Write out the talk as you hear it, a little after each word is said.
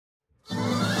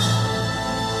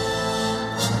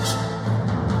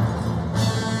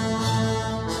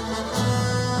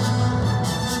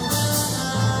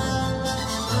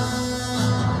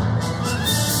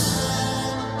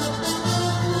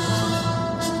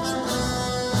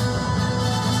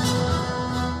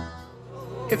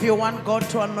If you want God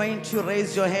to anoint you,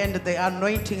 raise your hand. The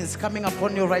anointing is coming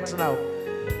upon you right now.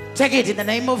 Take it in the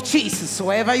name of Jesus.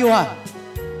 Wherever you are,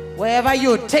 wherever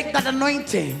you take that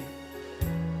anointing.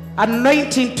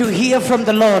 Anointing to hear from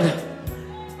the Lord.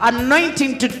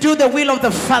 Anointing to do the will of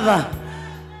the Father.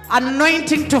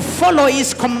 Anointing to follow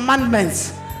His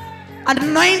commandments.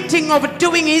 Anointing of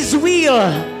doing His will.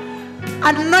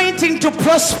 Anointing to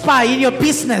prosper in your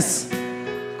business.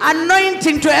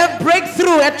 Anointing to have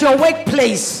breakthrough at your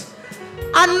workplace.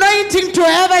 Anointing to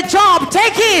have a job.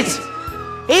 Take it.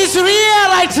 It's real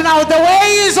right now. The way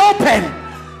is open.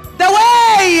 The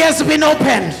way has been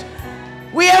opened.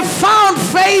 We have found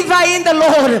favor in the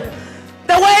Lord.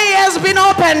 The way has been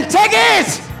opened. Take it.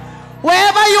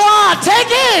 Wherever you are, take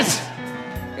it.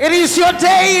 It is your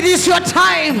day. It is your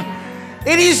time.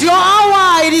 It is your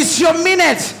hour. It is your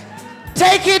minute.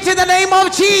 Take it in the name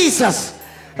of Jesus.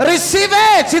 Receive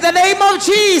it in the name of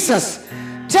Jesus.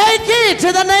 Take it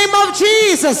in the name of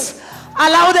Jesus.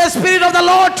 Allow the Spirit of the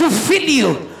Lord to fill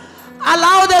you.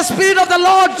 Allow the Spirit of the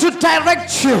Lord to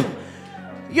direct you.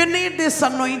 You need this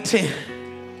anointing.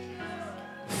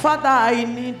 Father, I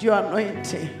need your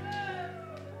anointing.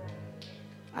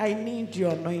 I need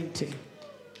your anointing.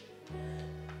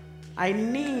 I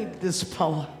need this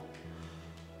power.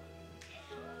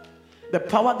 The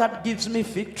power that gives me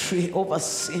victory over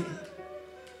sin.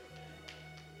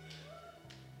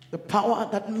 The power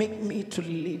that makes me to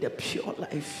lead a pure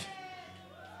life.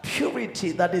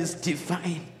 Purity that is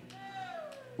divine.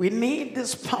 We need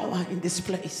this power in this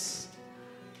place.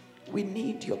 We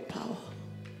need your power.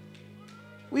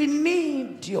 We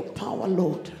need your power,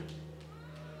 Lord.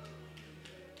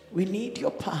 We need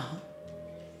your power.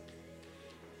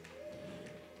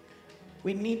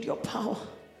 We need your power.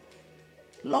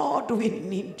 Lord, we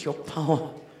need your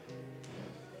power.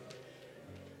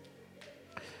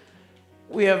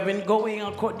 We have been going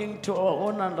according to our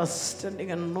own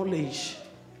understanding and knowledge.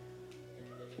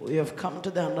 We have come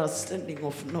to the understanding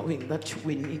of knowing that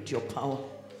we need your power.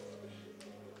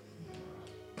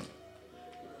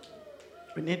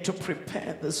 We need to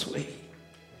prepare this way.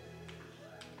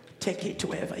 Take it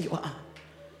wherever you are.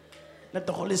 Let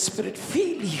the Holy Spirit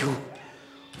fill you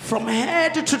from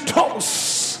head to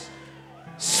toes.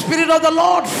 Spirit of the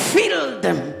Lord, fill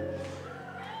them.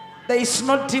 There is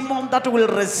no demon that will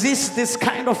resist this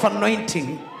kind of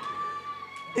anointing,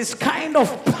 this kind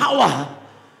of power,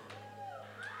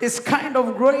 this kind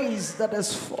of grace that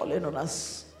has fallen on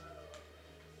us.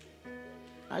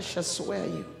 I shall swear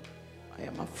you, I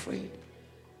am afraid.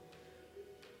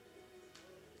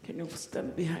 Can you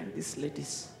stand behind these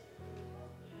ladies?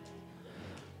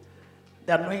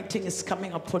 The anointing is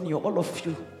coming upon you, all of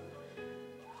you.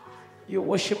 You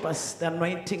worshipers, the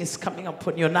anointing is coming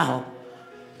upon you now.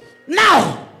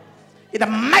 Now, in the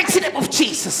mighty name of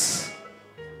Jesus.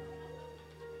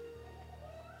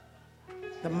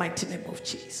 The mighty name of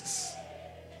Jesus.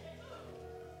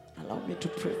 Allow me to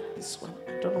pray this one.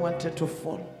 I don't want it to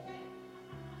fall.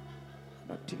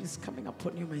 Anointing is coming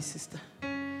upon you, my sister.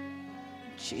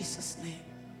 In Jesus' name.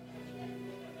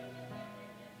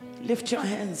 Lift your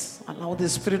hands. Allow the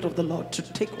Spirit of the Lord to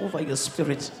take over your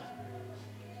spirit.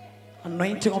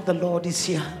 Anointing of the Lord is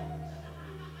here.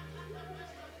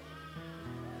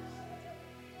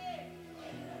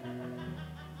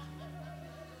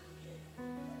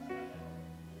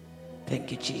 Thank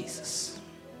you, Jesus.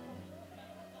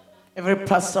 Every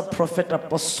pastor, prophet,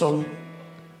 apostle,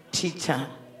 teacher,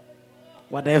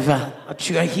 whatever, that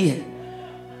you are here,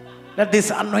 let this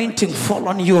anointing fall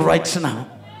on you right now.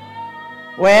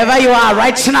 Wherever you are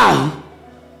right now,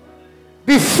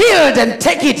 be filled and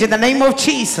take it in the name of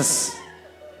Jesus.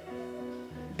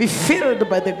 Be filled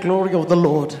by the glory of the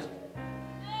Lord.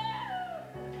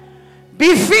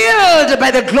 Be filled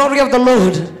by the glory of the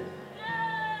Lord.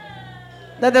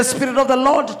 Let the Spirit of the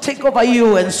Lord take over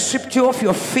you and strip you off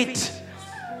your feet.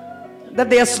 That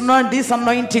there's not this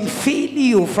anointing fill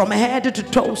you from head to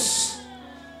toes.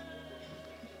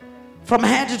 From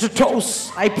head to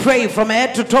toes. I pray from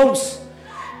head to toes.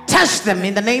 Touch them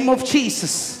in the name of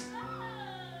Jesus.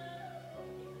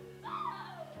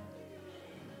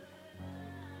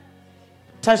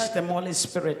 Touch them, Holy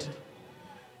Spirit.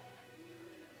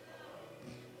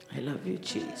 I love you,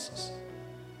 Jesus.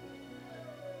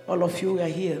 All of you who are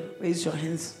here, raise your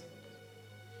hands.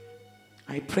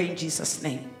 I pray in Jesus'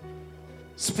 name.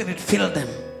 Spirit, fill them.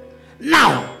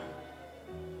 Now,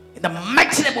 in the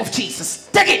mighty name of Jesus,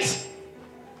 take it.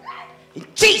 In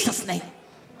Jesus' name.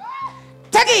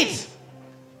 Take it.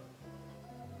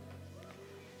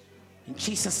 In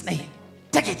Jesus' name.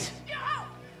 Take it.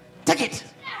 Take it.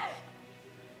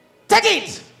 Take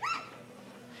it.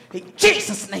 In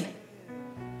Jesus' name.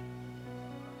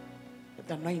 Let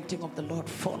the anointing of the Lord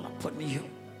fall upon you.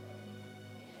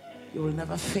 You will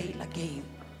never fail again.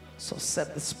 So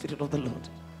said the Spirit of the Lord.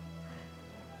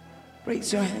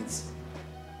 Raise your hands.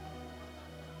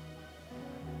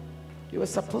 You were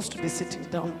supposed to be sitting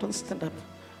down. Don't stand up.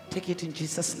 Take it in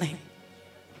Jesus' name.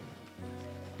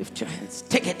 Lift your hands.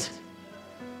 Take it.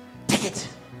 Take it.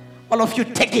 All of you,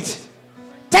 take it.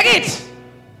 Take it.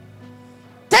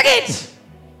 Take it.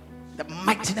 The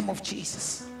mighty name of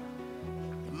Jesus.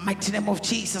 The mighty name of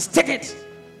Jesus. Take it.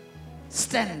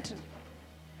 Stand.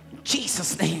 In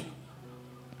Jesus' name.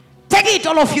 Take it,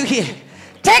 all of you here.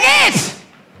 Take it.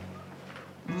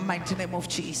 Mighty name of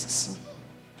Jesus.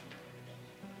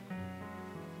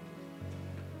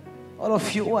 All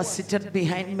of you who are seated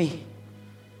behind me,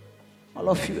 all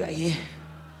of you are here.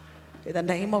 In the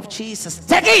name of Jesus,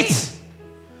 take it.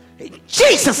 In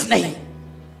Jesus' name.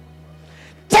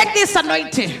 Take this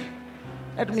anointing.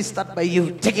 Let me start by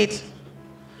you. Take it.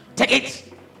 Take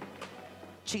it.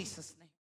 Jesus.